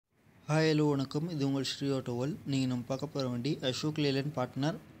Hi hello வணக்கம். இது உங்கள் ஸ்ரீ ஆட்டோவல். நீங்கள் நம்ம பார்க்க போகிற வண்டி அசோக் லேலண்ட்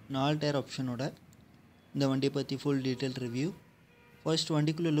பார்ட்னர் 4 டயர் ஆப்ஷனோட இந்த வண்டியை பற்றி full detail review. First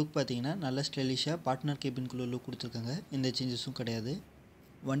வண்டிக்குள்ளே look பார்த்தீங்கன்னா நல்ல ஸ்டைலிஷாக பார்ட்னர் கேபின்குள்ளே லுக் கொடுத்துருக்காங்க. எந்த சேஞ்சஸும் கிடையாது.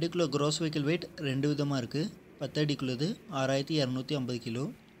 வண்டிக்குள்ளே க்ராஸ் வெஹிக்கிள் வெயிட் 2 விதமாக இருக்குது. 10 அடிக்குள்ளது 6250 கிலோ,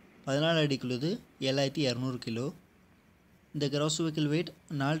 14 அடிக்குள்ளது 7200 கிலோ. இந்த க்ராஸ் வெஹிக்கிள் வெயிட்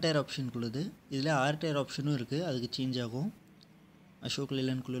 4 டயர் ஆப்ஷனுக்குள்ளது. இதில் 6 டயர் ஆப்ஷனும் இருக்குது, அதுக்கு சேஞ்ச் ஆகும். Ashok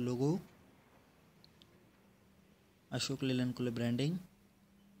லேலண்ட்குள்ளே logo, Ashok லேலண்ட்குள்ளே branding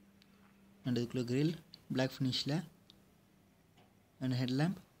and இதுக்குள்ளே grill black ஃபினிஷில் and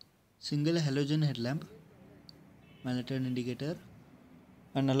headlamp single ஹெலோஜன் headlamp, மேலே டர்ன் இண்டிகேட்டர்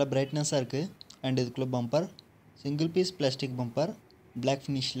அண்ட் நல்லா பிரைட்னஸாக இருக்குது. அண்ட் இதுக்குள்ளே bumper single piece plastic bumper black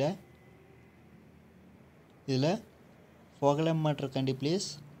ஃபினிஷில். இதில் fog lamp மாட்டுறக்காண்டி place,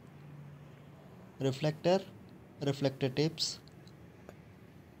 reflector tabs,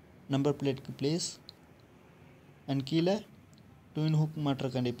 number பிளேட்டுக்கு பிளேஸ் அண்ட் கீழே ட்வின் ஹூக்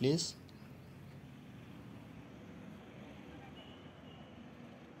மாட்டுறக்காண்டி பிளேஸ்.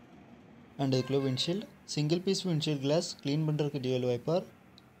 அண்ட் இதுக்குள்ளே windshield single piece windshield class clean பண்ணுறதுக்கு dual wiper.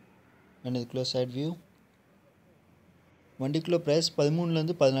 And இதுக்குள்ளே side view. வண்டிக்குள்ளே price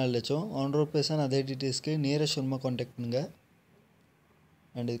 13 14 லட்சம். On road ப்ரைஸான அதே டீட்டெயில்ஸ்க்கு nearest ஷோரூமாக contact பண்ணுங்கள்.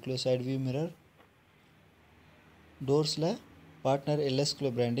 And இதுக்குள்ளே side view mirror. டோர்ஸில் partner எல்எஸ்குள்ளே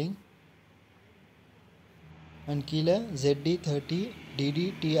branding and கீழே ZD30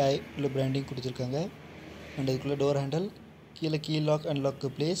 DDTI உள்ள பிராண்டிங் கொடுத்துருக்காங்க. அண்ட் இதுக்குள்ளே டோர் ஹேண்டல், கீழே key lock and lock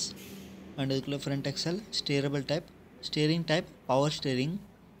place. And இதுக்குள்ளே front XL ஸ்டேரபிள் type, steering type power steering,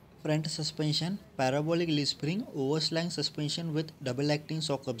 front suspension parabolic leaf spring over slang suspension with double acting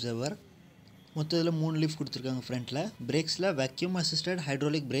shock observer. மொத்தத்தில் 3 leaf கொடுத்துருக்காங்க ஃப்ரண்ட்டில். பிரேக்ஸில் vacuum assisted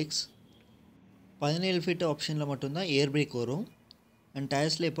hydraulic breaks. 17 feet ஆப்ஷனில் மட்டும்தான் ஏர் break வரும். And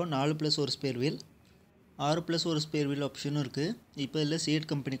டயர்ஸில் இப்போ 4+1 spare wheel, 6+1 spare wheel ஆப்ஷனும் இருக்குது. இப்போ இதில் சிஎட்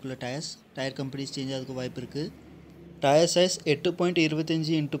கம்பெனிக்குள்ளே டயர் கம்பெனிஸ் சேஞ்ச் ஆகிறதுக்கு வாய்ப்பு இருக்குது. Tyre size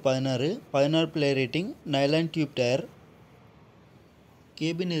 8.25x16, 16 play rating, nylon tube tyre.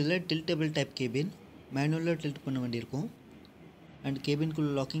 Cabin இதில் டில்டபிள் டைப் கேபின், மேனுவலில் டில்ட் பண்ண வேண்டியிருக்கும். அண்ட்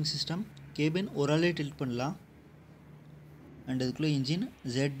கேபின்குள்ளே லாக்கிங் சிஸ்டம், கேபின் ஒரு ஆளே டில்ட் பண்ணலாம். அண்ட் இதுக்குள்ளே engine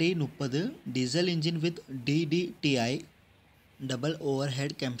ZD30 diesel engine with DDTI, double over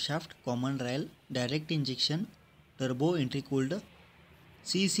head camshaft, common rail, direct injection, turbo இன்ட்ரிகூல்டு.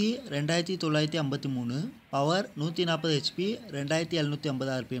 CC 2953, power 140 HP,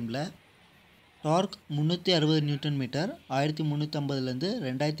 2750 RPMல. Dark 360 Newton metre, 1350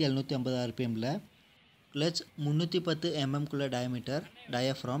 2750 RPMல. Clutch 310 mmக்குள்ள diameter,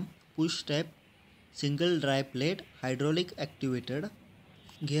 diaphragm, push type, single drive plate, hydraulic activated.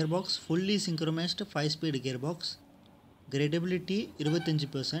 Gear box fully சிங்க்ரோமைஸ்டு 5 speed gear box. கிரேடபிலிட்டி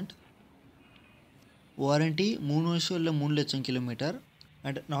 25%. Warranty 3 வருஷம் இல்லை 3 லட்சம் kilometre.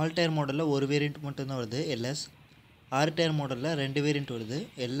 And 4 tyre மாடலில் ஒரு variant மட்டும்தான் வருது LS. 6 tyre மாடலில் 2 variant வருது,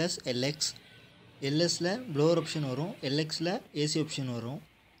 LS LX. எல்எஸில் blower option வரும், LXில் ஏசி ஆப்ஷன் வரும்.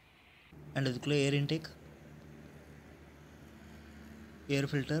 அண்ட் இதுக்குள்ளே ஏர் intake, air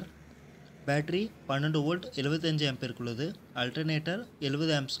filter. Battery 12 volt 75 ஆம்பியருக்குள்ளது. Alternator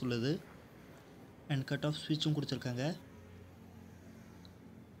 70 ஆம்ப்ஸ்க்குள்ளது. And cut off ஸ்விட்சும் கொடுத்துருக்காங்க.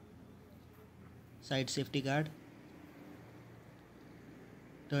 Side safety card,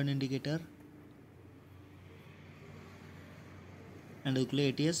 turn indicator. And இதுக்குள்ளே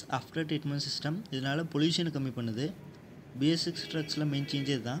ATS ஆஃப்டர் ட்ரீட்மெண்ட் சிஸ்டம். இதனால் பொல்யூஷனை கம்மி பண்ணுது. BS6 ட்ரக்ஸில் மெயின்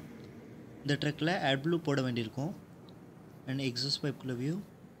சேஞ்ச் இதுதான். இந்த ட்ரக்கில் AdBlue போட வேண்டியிருக்கும். And exhaust பைப்புக்குள்ள view.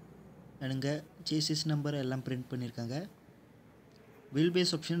 அண்ட் இங்கே சேசிஸ் நம்பர் எல்லாம் பிரிண்ட் பண்ணியிருக்காங்க. வீல்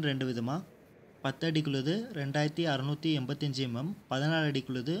பேஸ் ஆப்ஷன் 2 விதமாக. 10 அடிக்குள்ளது 2685 mm, 14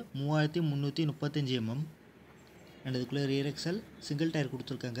 அடிக்குள்ளது 3335 mm. அண்ட் இதுக்குள்ளே ரியர் எக்ஸல் சிங்கிள் டயர்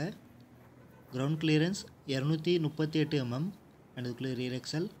கொடுத்துருக்காங்க. Ground clearance 238 mm. அண்ட் இதுக்குள்ளே rear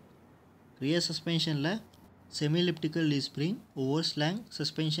XL. Rear சஸ்பென்ஷனில் semi elliptical leaf spring over slang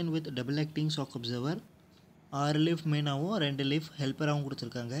suspension with double acting shock observer. 6 leaf மெயினாகவும் 2 leaf ஹெல்ப்பராகவும்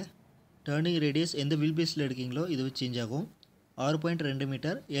கொடுத்துருக்காங்க. Turning radius எந்த wheel பேஸில் எடுக்கீங்களோ இது வச்சு change ஆகும். 6.2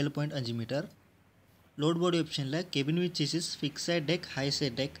 metre, 7.5 metre. Load பாடி ஆப்ஷனில் cabin with chassis, fix side tech, high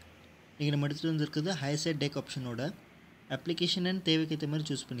side tech. நீங்கள் நம்ம எடுத்துகிட்டு வந்துருக்குது high side tech ஆப்ஷனோட. Application and தேவைக்கு ஏற்ற மாதிரி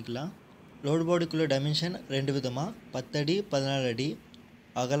சூஸ் பண்ணிக்கலாம். லோட் பாடிக்குள்ளே டைமென்ஷன் 2 விதமாக. 10 அடி 14 அடி.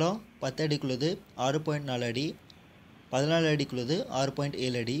 அகலம் 10 அடிக்குள்ளது 6.4 அடி, 14 அடிக்குள்ளது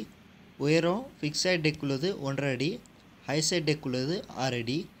 6.7 அடி. உயரம் ஃபிக்ஸ் சைட் டெக்குள்ளது 1.5 அடி, ஹை சைட் டெக்குள்ளது 6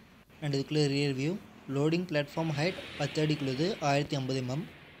 அடி. அண்ட் இதுக்குள்ளே rear view. Loading platform height 10 அடிக்குள்ளது 1050 mm,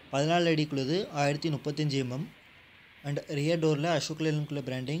 14 அடிக்குள்ளது 1035 mm. And rear டோரில் Ashok லேலண்ட்குள்ள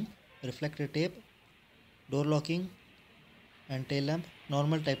branding. reflector tape, door locking and tail lamp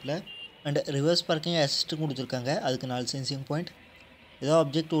normal டைப்பில். அண்ட் ரிவர்ஸ் பார்க்கிங் அசிஸ்ட்டும் கொடுத்துருக்காங்க, அதுக்கு 4 சென்சிங் பாயிண்ட். ஏதோ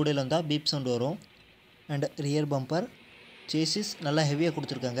ஆப்ஜெக்ட் ஓடையில் வந்தால் பீப் சவுண்ட் வரும். அண்ட் ரியர் பம்பர் சேசிஸ் நல்லா ஹெவியாக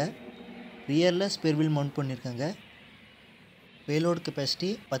கொடுத்துருக்காங்க. ரியரில் ஸ்பேர் வீல் மவுண்ட் பண்ணியிருக்காங்க. Payload capacity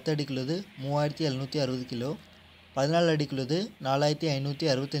 10 அடிக்குள்ளது 3760 kilo, 14 அடிக்குள்ளது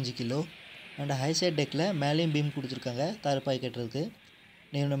 4565 kilo. And high side டெக்கில் மேலேயும் பீம் கொடுத்துருக்காங்க தார்பாய் கட்டுறதுக்கு.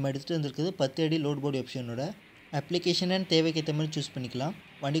 நம்ம எடுத்துகிட்டு வந்திருக்குது 10 அடி லோட் பாடி ஆப்ஷனோட. அப்ளிகேஷன் அண்ட் தேவைக்கு ஏற்ற மாதிரி சூஸ் பண்ணிக்கலாம்.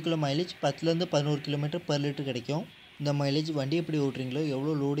 வண்டிக்குள்ளே மைலேஜ் 10லேருந்து 11 கிலோமீட்டர் பர் லிட்டர் கிடைக்கும். இந்த மைலேஜ் வண்டி எப்படி ஓட்டுறீங்களோ,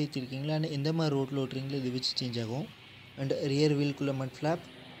 எவ்வளோ லோடு ஏற்றிருக்கீங்களோ அண்ட் எந்த மாதிரி ரோட்டில் ஓட்டுறீங்களோ இது வச்சு சேஞ்ச் ஆகும். அண்ட் ரியர் வீலுக்குள்ளே மட் flop,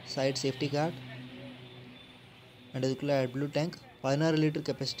 side safety card and இதுக்குள்ளே ப்ளூ டேங்க் 16 லிட்டர்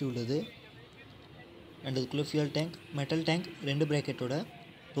கெப்பாசிட்டி உள்ளது. அண்ட் இதுக்குள்ளே fuel tank, metal tank 2 ப்ராக்கெட்டோட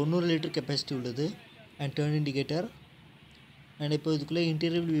 90 litre capacity உள்ளது. And turn indicator. அண்ட் இப்போ இதுக்குள்ளே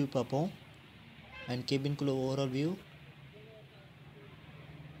இன்டீரியர் வியூ பார்ப்போம். And கேபின்குள்ளே overall view,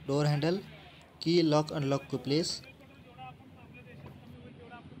 door handle, key lock and lock place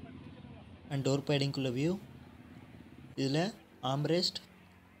and door பேடிங்குள்ளே view. இதில் armrest,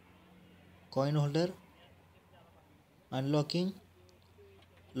 coin holder, unlocking,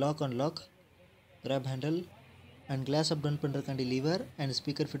 lock and lock, graph handle and class up down பண்ணுறதுக்காண்டி lever and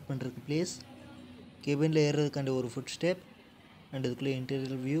speaker fit பண்ணுறதுக்கு place. கேபினில் ஏறுறதுக்காண்டி ஒரு food step. And இதுக்குள்ளே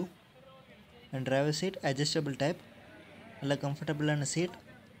interior view. And driver seat adjustable type, நல்ல கம்ஃபர்டபுளான seat.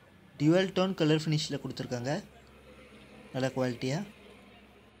 Dual tone colour ஃபினிஷில் கொடுத்துருக்காங்க, நல்ல குவாலிட்டியாக.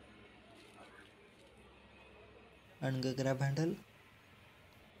 And graph handle.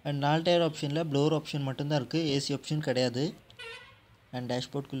 And 4 tyre ஆப்ஷனில் floor option மட்டும்தான் இருக்குது, ஏசி ஆப்ஷன் கிடையாது. And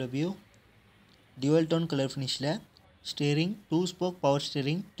டேஷ்போர்ட்குள்ளே view, dual tone colour ஃபினிஷில். Steering 2 spoke power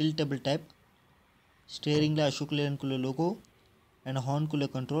steering, tiltable type. ஸ்டேரிங்கில் Ashok லேலண்ட்குள்ளே logo and ஹார்ன்குள்ளே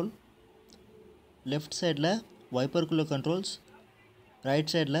control. Left சைடில் வைப்பருக்குள்ளே கண்ட்ரோல்ஸ்,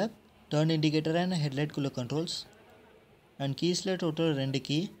 ரைட் சைடில் turn indicator and ஹெட்லைட்குள்ளே controls. And கீஸில் total 2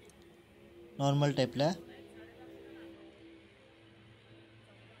 key normal டைப்பில்.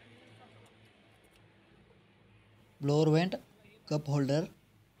 Floor went, cup holder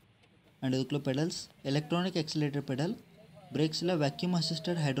and இதுக்குள்ளே pedals, electronic எக்ஸிலேட்டர் pedal. பிரேக்ஸில் vacuum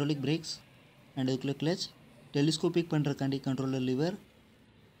assisted hydraulic breaks and இதுக்குள்ளே clutch. Telescopic பண்ணுறக்காண்டி controller liver,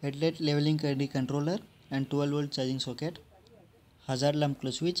 headlight லெவலிங்காண்டி controller and 12 volt charging socket. Hazard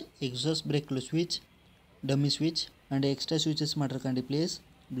லேம்ப்குள்ளே ஸ்விட்ச், exhaust பிரேக்குள்ளே ஸ்விட்ச், dummy ஸ்விட்ச் and extra ஸ்விட்சஸ் மாட்டுறக்காண்டி place,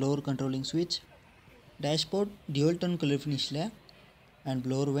 floor controlling ஸ்விட்ச். Dashboard dual tone colour ஃபினிஷில் and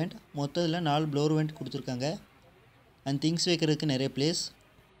floor went. மொத்தத்தில் 4 floor went கொடுத்துருக்காங்க. And things வைக்கிறதுக்கு நிறைய place.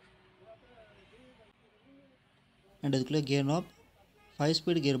 And இதுக்குள்ளே gear நாப், 5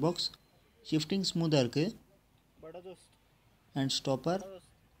 speed gear box, shifting ஸ்மூத்தாக இருக்குது. And stopper.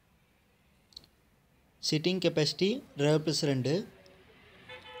 Sitting capacity driver plus 2.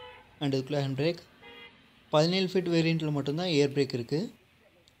 And இதுக்குள்ளே ஹேண்ட் பிரேக். 17 ஃபீட் வேரியண்ட்டில் மட்டும்தான் ஏர் பிரேக் இருக்குது.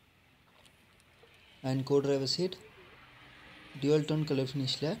 And go driver seat dual tone colour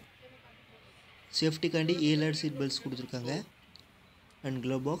ஃபினிஷில். சேஃப்டிக்காண்டி ஏலாட் seat belts கொடுத்துருக்காங்க. And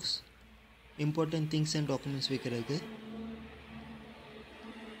glove box, important things and documents வைக்கிறதுக்கு.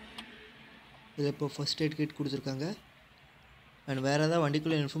 இதில் இப்போ first aid kit கொடுத்துருக்காங்க. அண்ட் வேறு ஏதாவது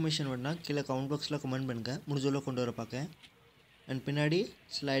வண்டிக்குள்ளே இன்ஃபர்மேஷன் வேணுன்னா கீழே கமெண்ட் பாக்ஸில் கமெண்ட் பண்ணுங்கள், முடிஞ்சளவு கொண்டு வர பார்க்க. அண்ட் பின்னாடி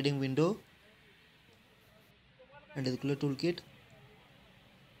ஸ்லைடிங் விண்டோ அண்ட் இதுக்குள்ளே tool kit,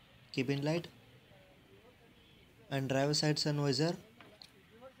 cabin light and driver side Sun visor,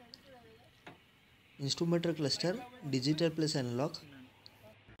 instrumental cluster, digital plus analogue.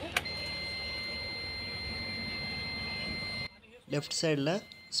 Left சைடில்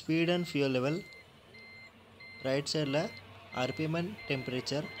speed and fuel level, right சைடில் RPM அண்ட்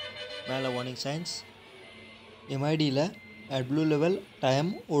டெம்பரேச்சர், மேலே warning science. எம்ஐடியில் AdBlue level, time,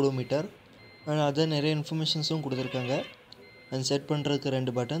 odometer and other நிறைய இன்ஃபர்மேஷன்ஸும் கொடுத்துருக்காங்க. And set பண்ணுறதுக்கு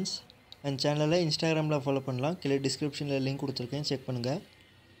 2 buttons. And சேனலில் இன்ஸ்டாகிராமில் follow பண்ணலாம், கீழே டிஸ்கிரிப்ஷனில் லிங்க் கொடுத்துருக்கேன், செக் பண்ணுங்கள்.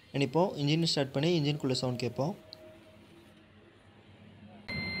 அண்ட் இப்போது இன்ஜின் ஸ்டார்ட் பண்ணி இன்ஜின்குள்ளே சவுண்ட் கேட்போம்.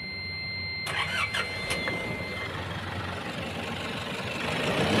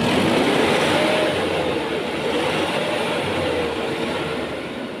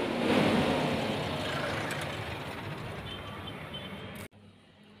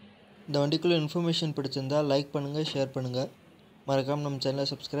 இந்த வண்டிக்குள்ளே இன்ஃபர்மேஷன் பிடிச்சிருந்தால் லைக் பண்ணுங்கள், ஷேர் பண்ணுங்கள். மறக்காமல் நம்ம சேனலை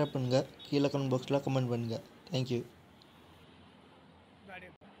சப்ஸ்கிரைப் பண்ணுங்கள். கீழே கமெண்ட் பாக்ஸில் கமெண்ட் பண்ணுங்கள். தேங்க்யூ.